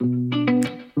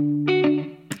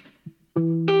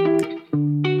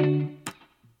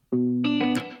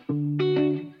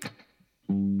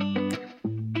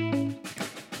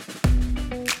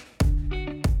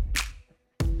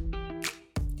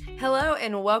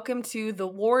welcome to The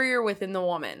Warrior Within the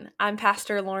Woman. I'm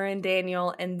Pastor Lauren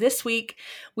Daniel, and this week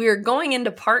we are going into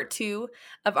part 2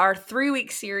 of our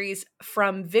 3-week series,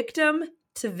 From Victim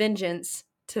to Vengeance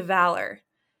to Valor.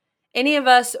 Any of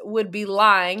us would be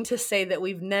lying to say that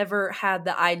we've never had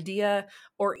the idea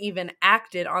or even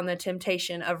acted on the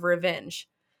temptation of revenge.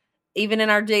 Even in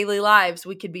our daily lives,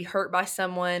 we could be hurt by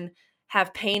someone,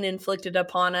 have pain inflicted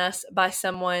upon us by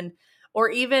someone, or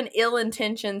even ill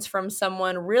intentions from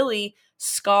someone really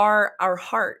scar our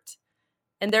heart.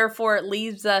 And therefore, it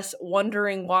leaves us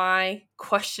wondering why,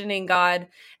 questioning God,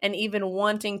 and even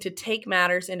wanting to take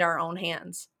matters into our own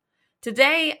hands.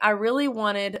 Today, I really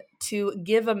wanted to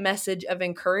give a message of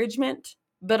encouragement,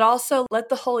 but also let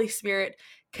the Holy Spirit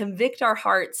convict our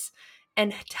hearts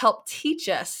and help teach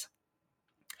us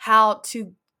how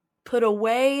to put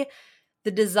away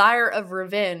the desire of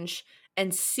revenge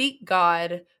and seek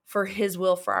God for His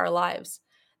will for our lives.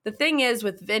 The thing is,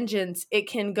 with vengeance, it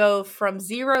can go from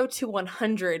 0 to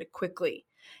 100 quickly.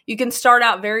 You can start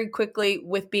out very quickly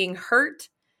with being hurt,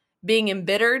 being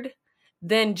embittered,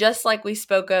 then just like we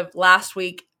spoke of last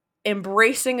week,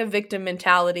 embracing a victim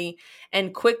mentality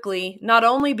and quickly not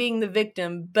only being the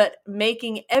victim, but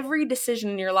making every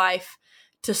decision in your life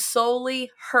to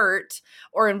solely hurt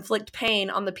or inflict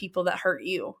pain on the people that hurt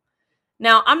you.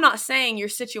 Now, I'm not saying your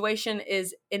situation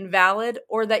is invalid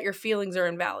or that your feelings are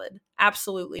invalid.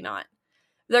 Absolutely not.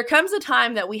 There comes a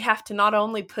time that we have to not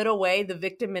only put away the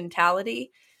victim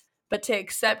mentality, but to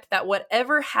accept that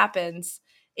whatever happens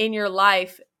in your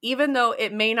life, even though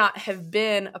it may not have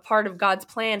been a part of God's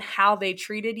plan, how they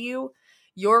treated you,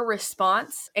 your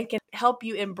response, and can help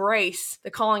you embrace the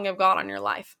calling of God on your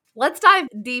life. Let's dive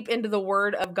deep into the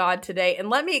Word of God today, and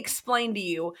let me explain to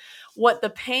you what the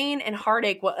pain and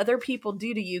heartache, what other people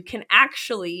do to you, can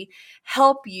actually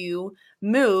help you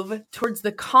move towards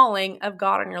the calling of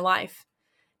God on your life.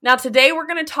 Now, today we're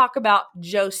going to talk about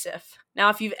Joseph. Now,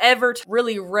 if you've ever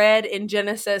really read in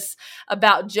Genesis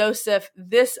about Joseph,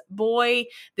 this boy,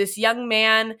 this young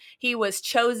man, he was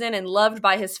chosen and loved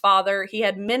by his father. He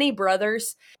had many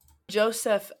brothers.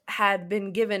 Joseph had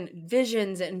been given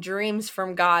visions and dreams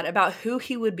from God about who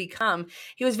he would become.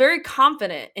 He was very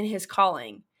confident in his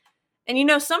calling.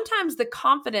 And sometimes the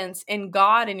confidence in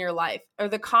God in your life, or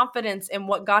the confidence in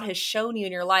what God has shown you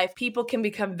in your life, people can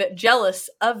become jealous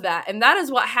of that. And that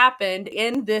is what happened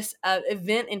in this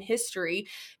event in history.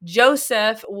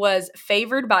 Joseph was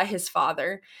favored by his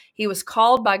father. He was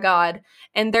called by God,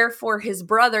 and therefore his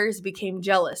brothers became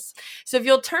jealous. So if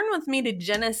you'll turn with me to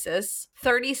Genesis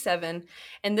 37,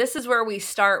 and this is where we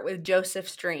start with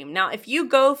Joseph's dream. Now, if you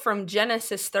go from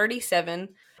Genesis 37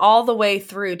 all the way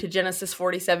through to Genesis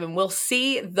 47, we'll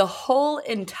see the whole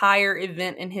entire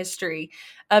event in history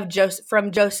of Joseph,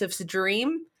 from Joseph's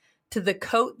dream to the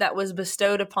coat that was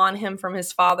bestowed upon him from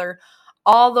his father,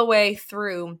 all the way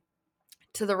through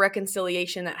to the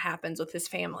reconciliation that happens with his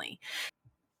family.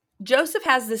 Joseph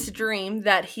has this dream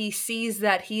that he sees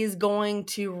that he is going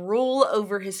to rule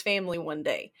over his family one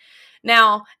day.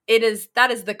 Now,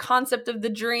 that is the concept of the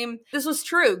dream. This was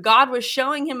true. God was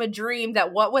showing him a dream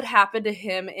that what would happen to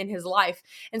him in his life.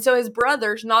 And so his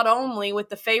brothers, not only with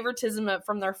the favoritism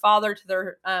from their father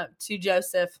to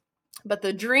Joseph, but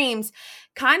the dreams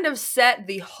kind of set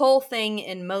the whole thing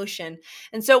in motion.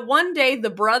 And so one day the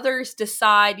brothers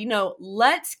decide,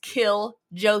 let's kill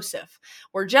Joseph.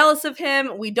 We're jealous of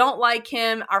him. We don't like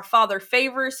him. Our father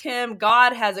favors him.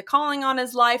 God has a calling on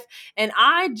his life, and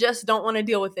I just don't want to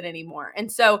deal with it anymore.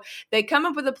 And so they come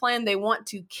up with a plan. They want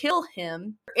to kill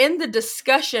him. In the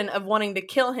discussion of wanting to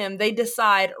kill him, they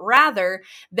decide rather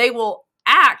they will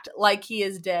act like he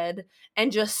is dead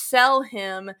and just sell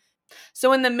him. So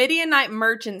when the Midianite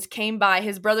merchants came by,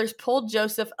 his brothers pulled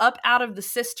Joseph up out of the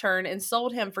cistern and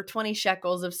sold him for 20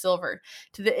 shekels of silver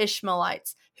to the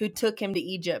Ishmaelites, who took him to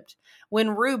Egypt. When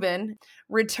Reuben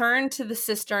returned to the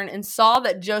cistern and saw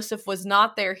that Joseph was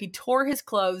not there, he tore his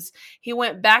clothes. He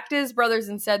went back to his brothers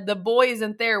and said, "The boy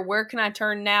isn't there. Where can I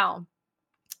turn now?"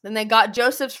 Then they got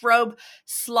Joseph's robe,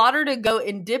 slaughtered a goat,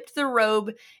 and dipped the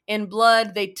robe in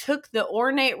blood. They took the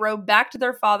ornate robe back to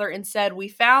their father and said, "We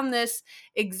found this.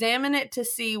 Examine it to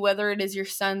see whether it is your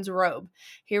son's robe."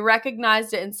 He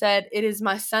recognized it and said, "It is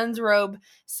my son's robe.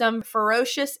 Some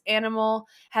ferocious animal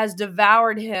has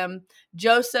devoured him.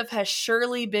 Joseph has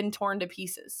surely been torn to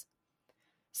pieces."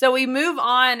 So we move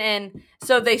on, and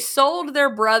so they sold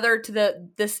their brother to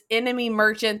this enemy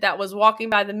merchant that was walking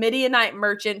by, the Midianite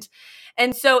merchant.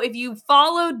 And so if you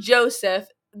follow Joseph,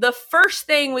 the first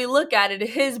thing we look at it,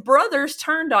 his brothers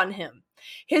turned on him.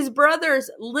 his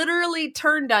brothers literally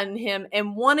turned on him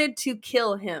and wanted to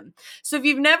kill him. So if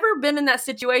you've never been in that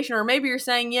situation, or maybe you're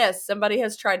saying, yes, somebody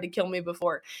has tried to kill me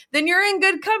before, then you're in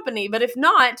good company. But if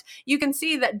not, you can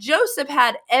see that Joseph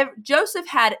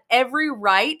had every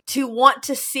right to want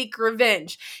to seek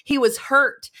revenge. He was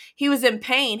hurt. He was in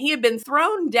pain. He had been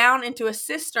thrown down into a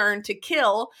cistern to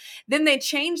kill. Then they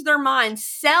changed their mind,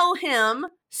 sell him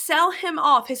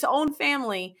off, his own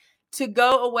family, to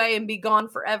go away and be gone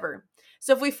forever.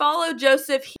 So if we follow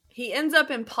Joseph, he ends up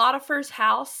in Potiphar's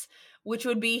house, which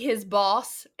would be his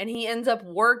boss, and he ends up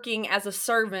working as a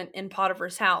servant in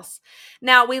Potiphar's house.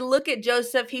 Now we look at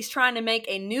Joseph, he's trying to make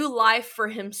a new life for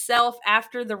himself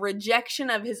after the rejection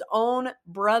of his own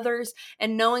brothers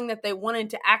and knowing that they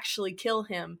wanted to actually kill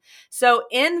him. So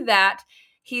in that,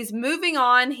 he's moving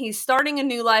on. He's starting a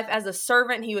new life as a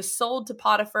servant. He was sold to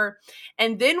Potiphar.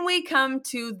 And then we come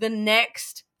to the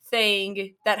next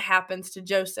thing that happens to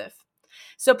Joseph.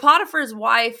 So Potiphar's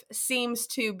wife seems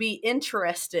to be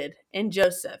interested in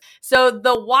Joseph. So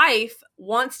the wife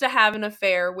wants to have an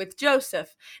affair with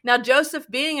Joseph. Now, Joseph,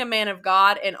 being a man of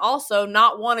God and also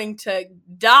not wanting to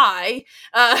die,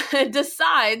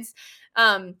 decides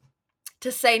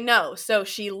to say no. So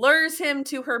she lures him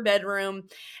to her bedroom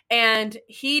and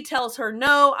he tells her,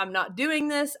 no, I'm not doing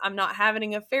this. I'm not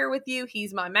having an affair with you.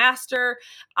 He's my master.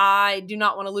 I do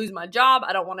not want to lose my job.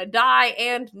 I don't want to die.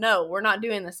 And no, we're not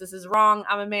doing this. This is wrong.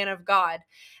 I'm a man of God.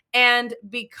 And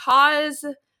because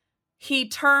he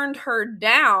turned her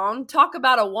down, talk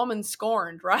about a woman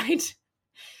scorned, right?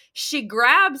 She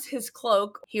grabs his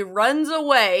cloak. He runs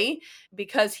away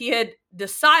because he had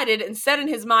decided and said in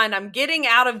his mind, I'm getting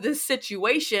out of this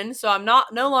situation, so I'm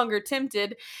no longer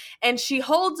tempted. And she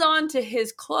holds on to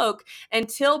his cloak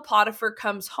until Potiphar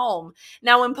comes home.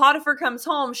 Now, when Potiphar comes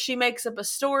home, she makes up a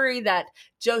story that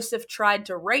Joseph tried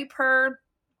to rape her.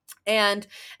 And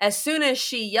as soon as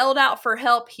she yelled out for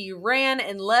help, he ran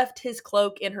and left his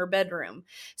cloak in her bedroom.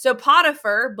 So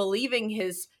Potiphar, believing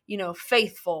his,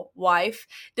 faithful wife,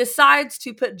 decides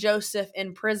to put Joseph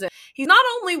in prison. He not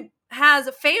only has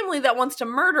a family that wants to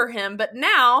murder him, but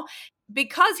now,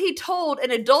 because he told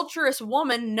an adulterous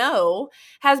woman no,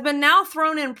 has been now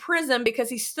thrown in prison because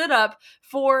he stood up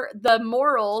for the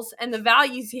morals and the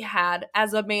values he had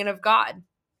as a man of God.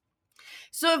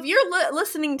 So if you're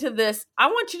listening to this, I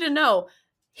want you to know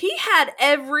he had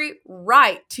every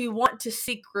right to want to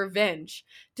seek revenge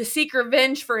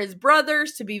for his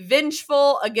brothers, to be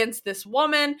vengeful against this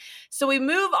woman. So we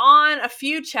move on a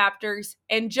few chapters,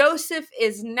 and Joseph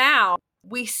is now,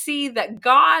 we see that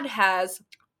God has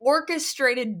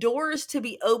orchestrated doors to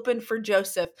be opened for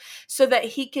Joseph so that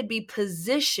he could be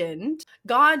positioned.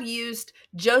 God used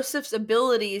Joseph's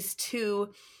abilities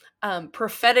to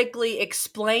prophetically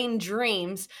explain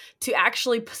dreams to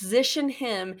actually position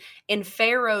him in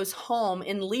Pharaoh's home,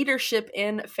 in leadership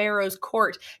in Pharaoh's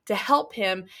court, to help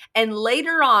him. And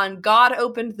later on, God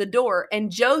opened the door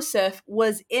and Joseph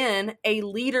was in a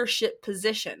leadership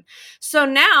position. So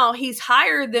now he's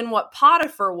higher than what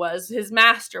Potiphar was, his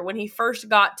master, when he first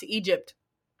got to Egypt.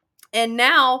 And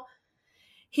now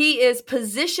he is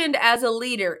positioned as a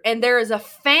leader, and there is a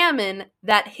famine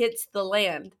that hits the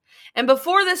land. And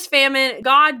before this famine,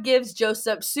 God gives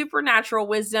Joseph supernatural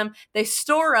wisdom. They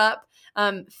store up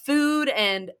food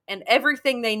and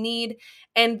everything they need.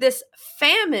 And this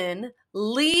famine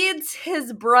leads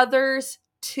his brothers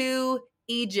to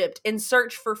Egypt in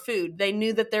search for food. They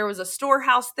knew that there was a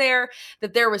storehouse there,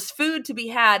 that there was food to be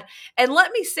had. And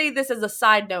let me say this as a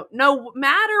side note. No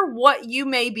matter what you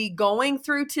may be going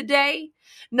through today,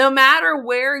 no matter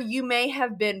where you may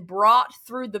have been brought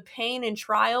through the pain and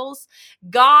trials,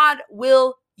 God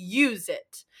will use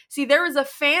it. See, there was a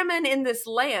famine in this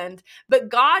land, but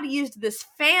God used this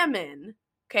famine,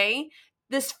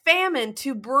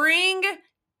 to bring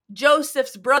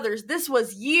Joseph's brothers. This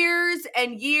was years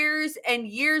and years and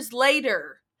years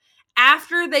later,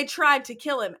 after they tried to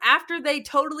kill him, after they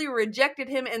totally rejected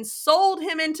him and sold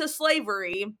him into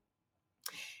slavery.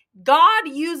 God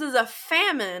uses a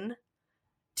famine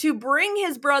to bring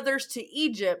his brothers to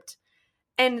Egypt,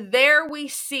 and there we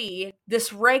see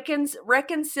this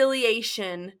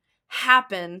reconciliation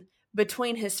happen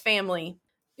between his family.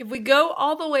 If we go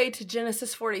all the way to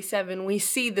Genesis 47, we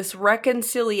see this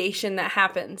reconciliation that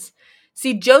happens.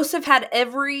 See, Joseph had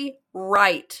every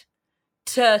right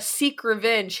to seek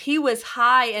revenge. He was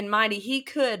high and mighty. He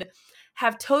could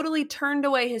have totally turned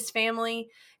away his family,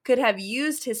 could have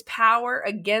used his power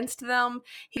against them.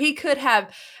 He could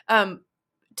have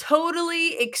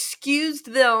totally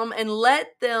excused them and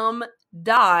let them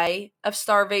die of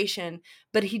starvation,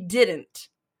 but he didn't.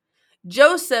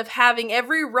 Joseph, having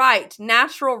every right,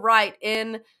 natural right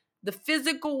in the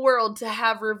physical world to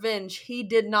have revenge. He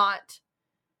did not.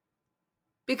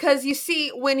 Because you see,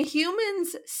 when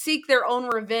humans seek their own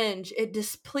revenge, it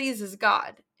displeases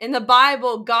God. In the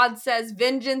Bible, God says,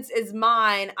 "Vengeance is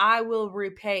mine, I will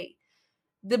repay."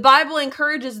 The Bible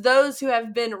encourages those who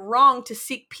have been wronged to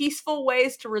seek peaceful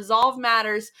ways to resolve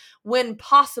matters when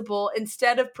possible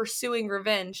instead of pursuing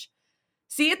revenge.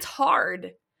 See, it's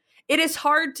hard. It is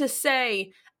hard to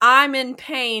say, "I'm in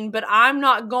pain, but I'm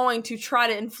not going to try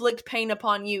to inflict pain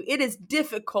upon you." It is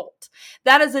difficult.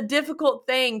 That is a difficult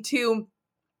thing to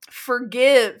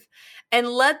forgive and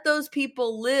let those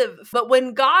people live. But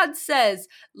when God says,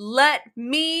 "Let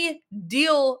me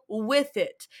deal with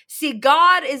it," see,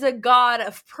 God is a God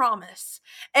of promise.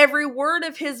 Every word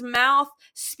of his mouth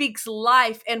speaks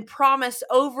life and promise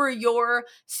over your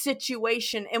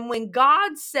situation. And when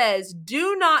God says,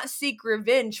 "Do not seek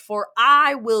revenge, for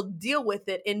I will deal with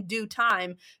it in due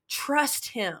time," trust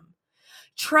him.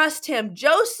 Trust him.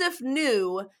 Joseph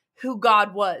knew who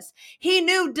God was. He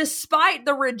knew, despite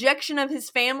the rejection of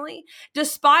his family,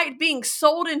 despite being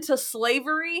sold into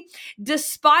slavery,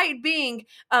 despite being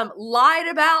lied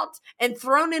about and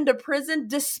thrown into prison,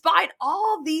 despite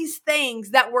all these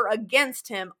things that were against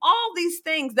him, all these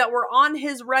things that were on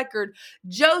his record,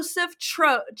 Joseph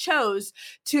chose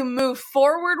to move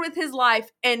forward with his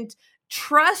life and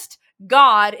trust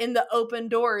God in the open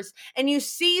doors. And you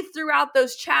see throughout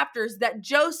those chapters that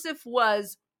Joseph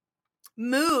was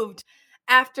moved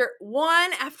after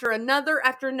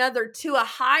another to a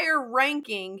higher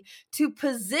ranking to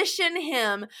position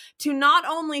him to not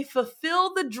only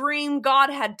fulfill the dream God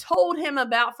had told him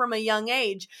about from a young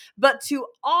age, but to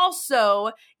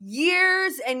also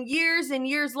years and years and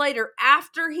years later,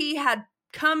 after he had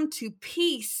come to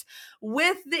peace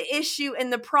with the issue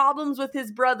and the problems with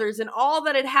his brothers and all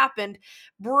that had happened,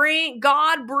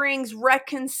 God brings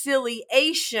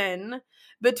reconciliation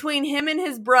between him and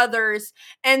his brothers.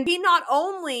 And he not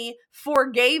only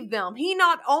forgave them, he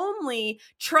not only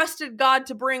trusted God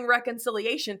to bring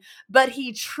reconciliation, but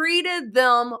he treated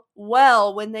them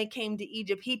well when they came to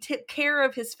Egypt. He took care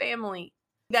of his family.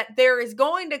 That there is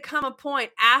going to come a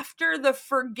point after the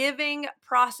forgiving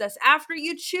process, after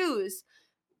you choose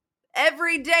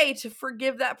every day to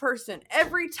forgive that person,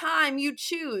 every time you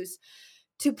choose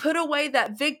to put away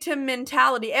that victim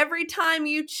mentality, every time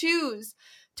you choose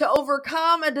to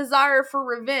overcome a desire for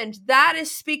revenge, that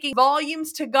is speaking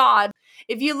volumes to God.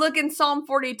 If you look in Psalm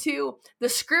 42, the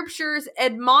scriptures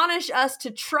admonish us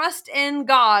to trust in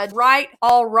God, right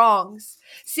all wrongs.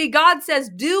 See, God says,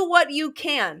 do what you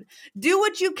can. Do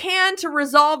what you can to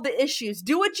resolve the issues.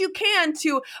 Do what you can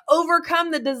to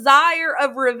overcome the desire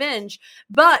of revenge.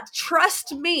 But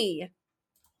trust me.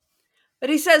 But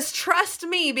he says, trust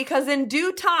me, because in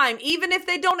due time, even if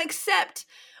they don't accept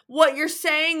what you're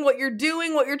saying, what you're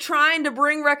doing, what you're trying to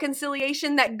bring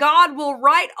reconciliation, that God will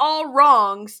right all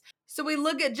wrongs. So we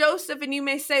look at Joseph and you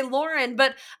may say, "Lauren,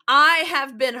 but I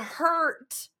have been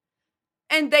hurt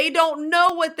and they don't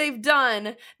know what they've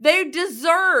done. They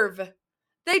deserve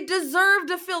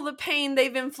to feel the pain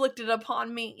they've inflicted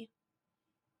upon me."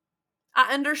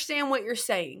 I understand what you're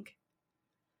saying.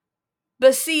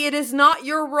 But see, it is not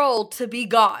your role to be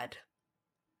God.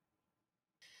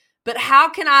 But how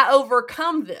can I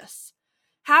overcome this?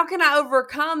 How can I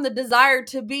overcome the desire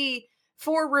to be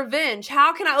for revenge?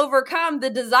 How can I overcome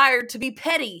the desire to be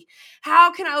petty?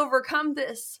 How can I overcome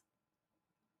this?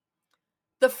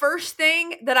 The first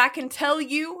thing that I can tell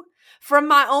you from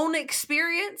my own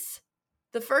experience,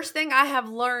 the first thing I have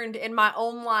learned in my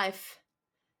own life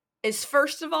is,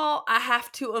 first of all, I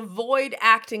have to avoid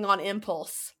acting on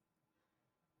impulse.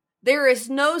 There is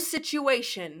no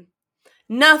situation,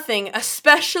 nothing,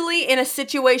 especially in a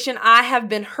situation I have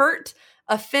been hurt,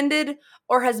 offended,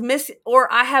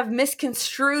 or I have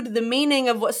misconstrued the meaning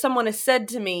of what someone has said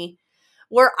to me,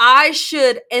 where I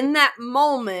should, in that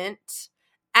moment,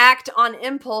 act on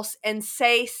impulse and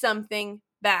say something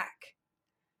back.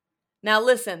 Now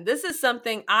listen, this is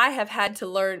something I have had to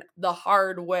learn the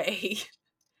hard way.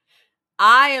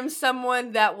 I am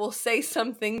someone that will say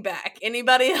something back.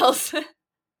 Anybody else?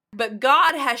 But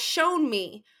God has shown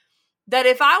me that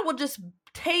if I will just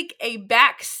take a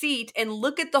back seat and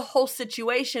look at the whole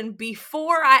situation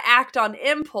before I act on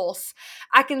impulse,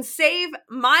 I can save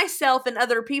myself and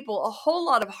other people a whole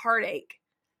lot of heartache.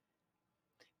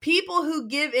 People who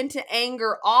give into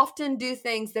anger often do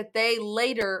things that they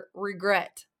later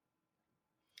regret.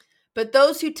 But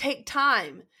those who take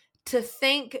time to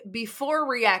think before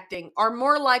reacting are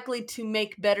more likely to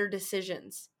make better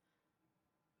decisions.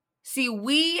 See,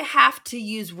 we have to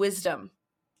use wisdom.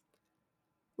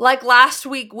 Like last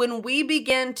week, when we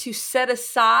begin to set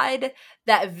aside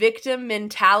that victim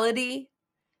mentality,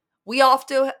 We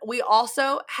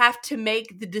also have to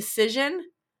make the decision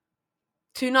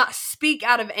to not speak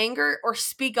out of anger or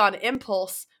speak on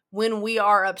impulse when we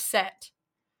are upset,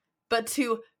 but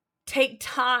to take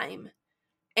time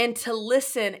and to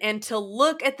listen and to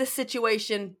look at the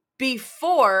situation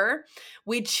before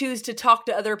we choose to talk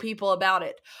to other people about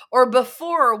it, or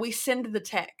before we send the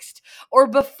text, or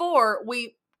before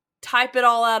we type it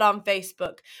all out on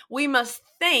Facebook. We must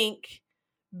think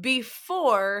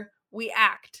before we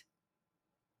act.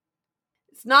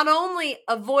 It's not only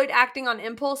avoid acting on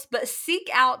impulse, but seek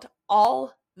out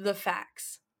all the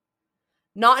facts.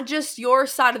 Not just your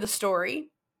side of the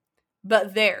story,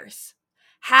 but theirs.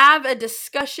 Have a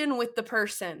discussion with the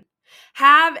person.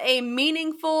 Have a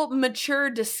meaningful, mature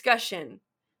discussion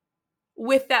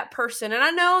with that person. And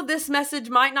I know this message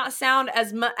might not sound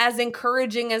as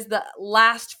encouraging as the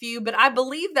last few, but I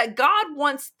believe that God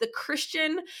wants the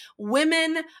Christian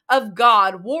women of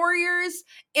God, warriors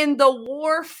in the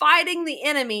war fighting the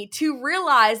enemy, to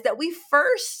realize that we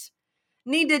first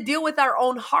need to deal with our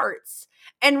own hearts,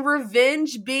 and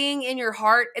revenge being in your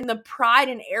heart and the pride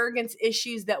and arrogance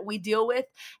issues that we deal with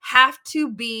have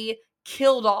to be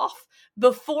killed off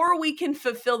before we can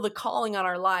fulfill the calling on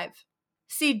our life.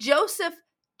 See, Joseph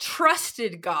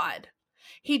trusted God.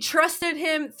 He trusted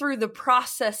him through the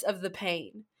process of the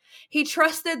pain. He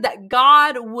trusted that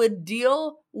God would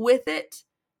deal with it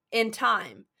in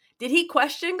time. Did he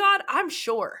question God? I'm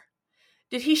sure.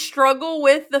 Did he struggle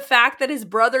with the fact that his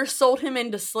brother sold him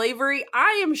into slavery?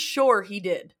 I am sure he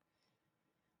did.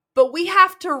 But we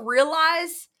have to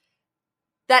realize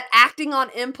that acting on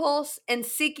impulse and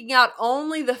seeking out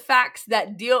only the facts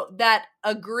that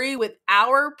agree with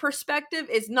our perspective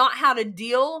is not how to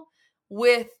deal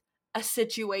with a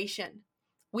situation.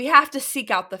 We have to seek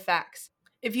out the facts.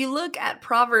 If you look at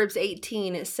Proverbs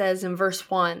 18, it says in verse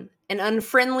 1, an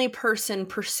unfriendly person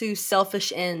pursues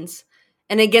selfish ends,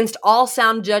 and against all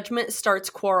sound judgment starts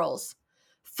quarrels.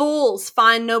 Fools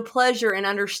find no pleasure in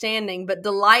understanding, but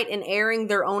delight in airing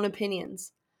their own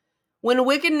opinions. When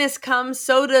wickedness comes,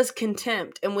 so does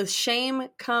contempt, and with shame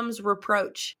comes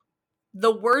reproach.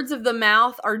 The words of the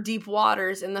mouth are deep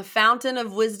waters, and the fountain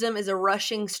of wisdom is a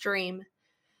rushing stream.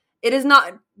 It is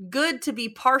not good to be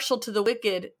partial to the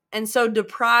wicked, and so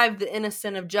deprive the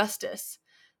innocent of justice.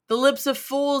 The lips of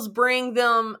fools bring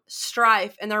them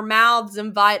strife, and their mouths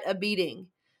invite a beating.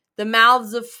 The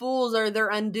mouths of fools are their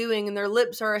undoing, and their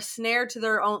lips are a snare to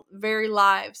their own very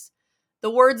lives. The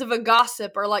words of a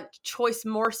gossip are like choice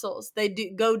morsels. They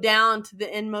go down to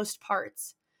the inmost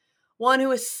parts. One who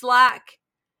is slack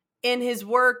in his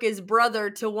work is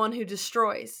brother to one who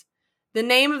destroys. The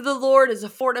name of the Lord is a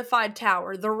fortified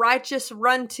tower. The righteous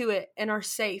run to it and are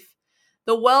safe.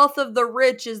 The wealth of the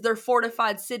rich is their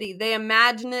fortified city. They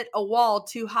imagine it a wall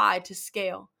too high to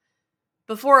scale.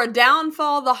 Before a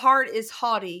downfall, the heart is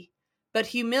haughty, but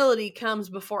humility comes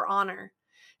before honor.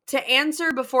 To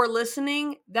answer before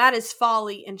listening, that is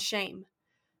folly and shame.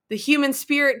 The human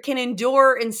spirit can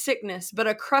endure in sickness, but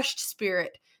a crushed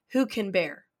spirit, who can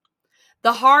bear?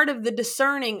 The heart of the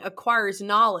discerning acquires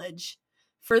knowledge,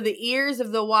 for the ears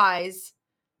of the wise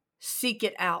seek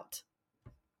it out.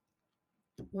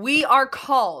 We are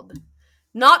called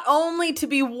not only to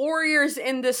be warriors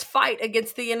in this fight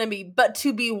against the enemy, but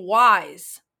to be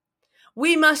wise.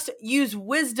 We must use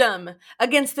wisdom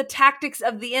against the tactics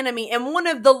of the enemy. And one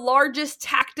of the largest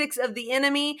tactics of the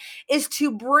enemy is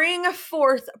to bring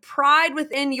forth pride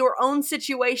within your own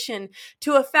situation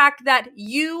to a fact that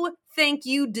you think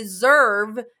you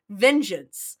deserve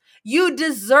vengeance. You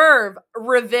deserve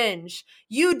revenge.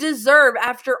 You deserve,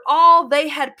 after all they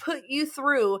had put you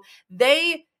through,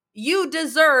 you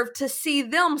deserve to see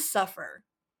them suffer.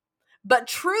 But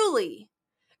truly,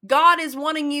 God is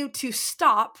wanting you to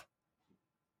stop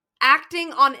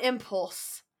acting on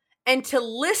impulse and to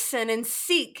listen and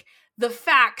seek the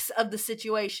facts of the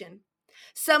situation.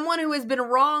 Someone who has been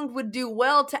wronged would do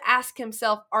well to ask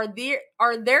himself, are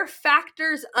there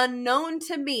factors unknown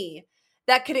to me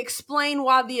that could explain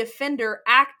why the offender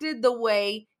acted the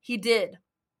way he did?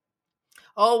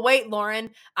 Oh, wait,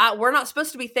 Lauren, we're not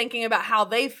supposed to be thinking about how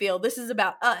they feel. This is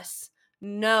about us.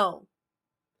 No,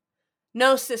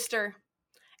 sister,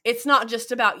 it's not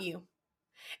just about you.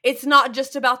 It's not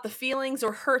just about the feelings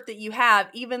or hurt that you have,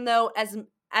 even though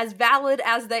as valid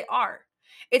as they are.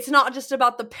 It's not just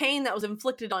about the pain that was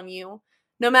inflicted on you,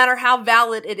 no matter how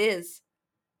valid it is.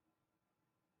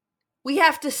 We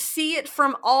have to see it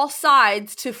from all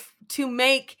sides to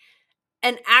make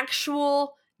an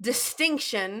actual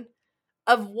distinction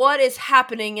of what is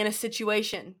happening in a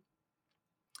situation.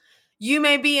 You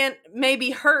may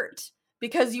be hurt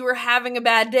because you were having a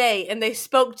bad day and they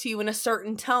spoke to you in a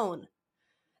certain tone.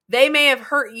 They may have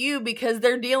hurt you because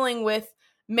they're dealing with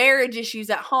marriage issues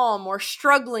at home, or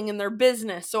struggling in their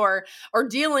business, or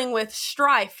dealing with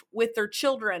strife with their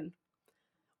children.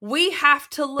 We have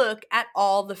to look at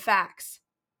all the facts.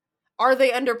 Are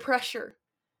they under pressure?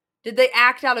 Did they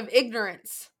act out of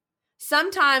ignorance?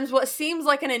 Sometimes what seems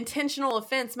like an intentional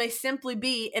offense may simply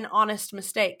be an honest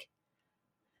mistake.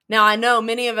 Now, I know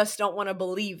many of us don't want to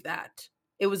believe that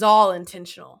it was all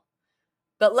intentional.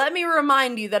 But let me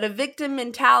remind you that a victim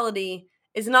mentality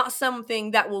is not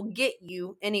something that will get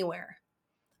you anywhere.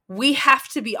 We have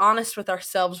to be honest with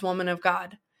ourselves, woman of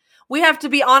God. We have to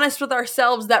be honest with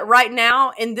ourselves that right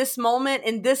now, in this moment,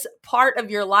 in this part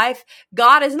of your life,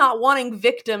 God is not wanting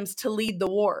victims to lead the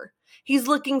war. He's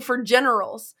looking for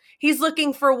generals. He's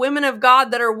looking for women of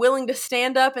God that are willing to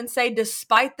stand up and say,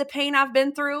 despite the pain I've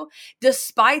been through,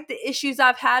 despite the issues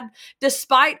I've had,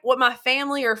 despite what my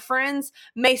family or friends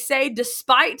may say,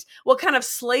 despite what kind of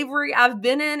slavery I've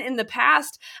been in the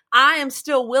past, I am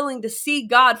still willing to see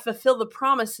God fulfill the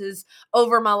promises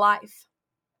over my life.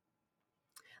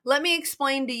 Let me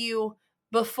explain to you,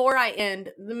 before I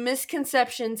end, the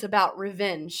misconceptions about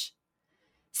revenge.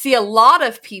 See, a lot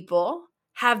of people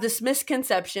have this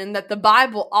misconception that the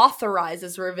Bible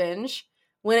authorizes revenge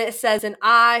when it says an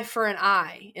eye for an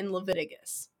eye in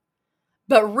Leviticus.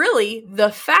 But really,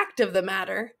 the fact of the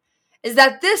matter is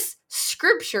that this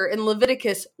scripture in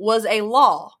Leviticus was a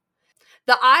law.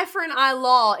 The eye for an eye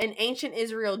law in ancient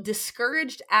Israel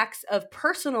discouraged acts of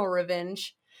personal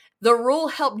revenge. The rule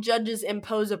helped judges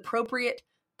impose appropriate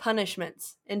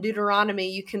punishments. In Deuteronomy,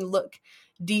 you can look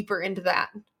deeper into that.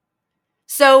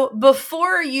 So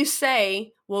before you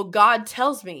say, well, God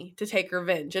tells me to take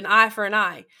revenge, an eye for an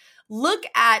eye, look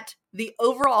at the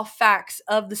overall facts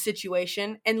of the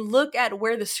situation and look at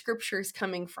where the scripture is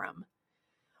coming from.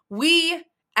 We,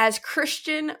 as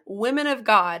Christian women of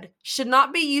God, should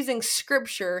not be using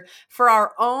scripture for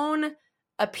our own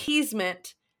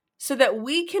appeasement so that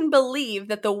we can believe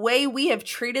that the way we have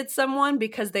treated someone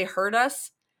because they hurt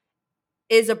us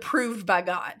is approved by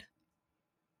God.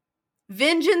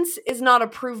 Vengeance is not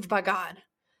approved by God.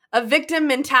 A victim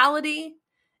mentality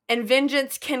and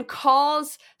vengeance can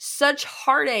cause such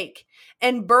heartache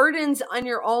and burdens on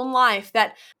your own life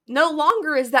that no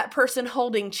longer is that person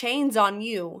holding chains on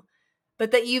you,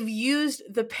 but that you've used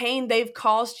the pain they've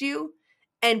caused you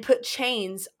and put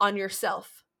chains on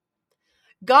yourself.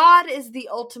 God is the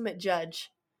ultimate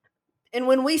judge. And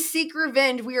when we seek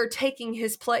revenge, we are taking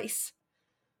his place.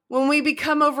 When we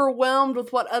become overwhelmed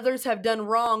with what others have done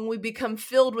wrong, we become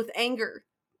filled with anger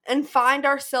and find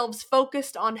ourselves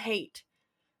focused on hate.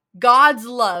 God's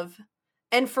love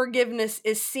and forgiveness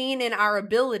is seen in our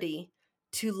ability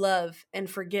to love and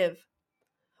forgive.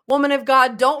 Woman of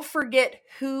God, don't forget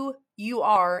who you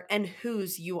are and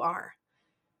whose you are.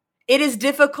 It is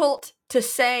difficult to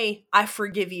say, I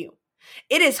forgive you.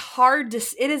 It is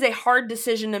a hard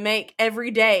decision to make every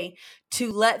day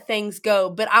to let things go.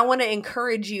 But I want to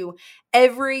encourage you,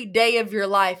 every day of your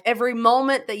life, every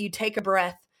moment that you take a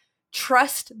breath,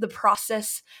 trust the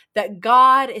process that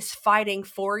God is fighting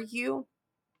for you,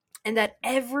 and that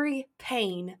every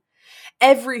pain,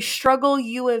 every struggle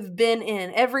you have been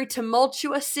in, every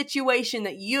tumultuous situation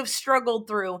that you have struggled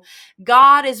through,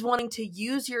 God is wanting to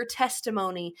use your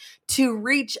testimony to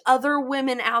reach other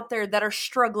women out there that are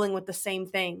struggling with the same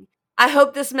thing. I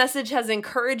hope this message has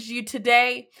encouraged you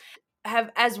today.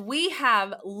 As we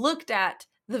have looked at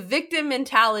the victim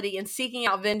mentality and seeking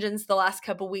out vengeance the last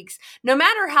couple weeks, no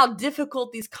matter how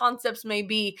difficult these concepts may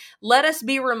be, let us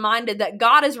be reminded that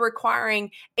God is requiring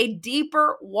a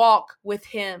deeper walk with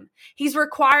him. He's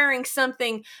requiring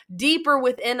something deeper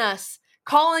within us,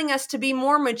 calling us to be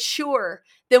more mature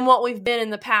than what we've been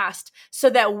in the past, so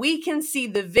that we can see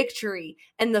the victory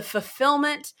and the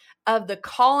fulfillment of the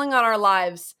calling on our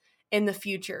lives in the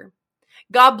future.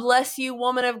 God bless you,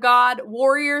 woman of God.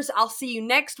 Warriors, I'll see you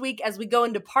next week as we go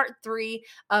into part 3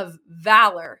 of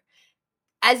Valor.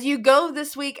 As you go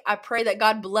this week, I pray that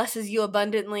God blesses you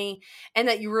abundantly and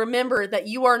that you remember that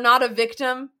you are not a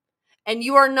victim and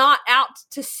you are not out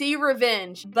to see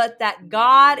revenge, but that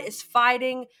God is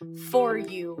fighting for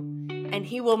you and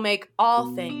he will make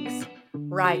all things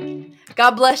right.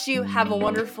 God bless you. Have a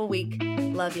wonderful week.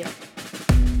 Love you.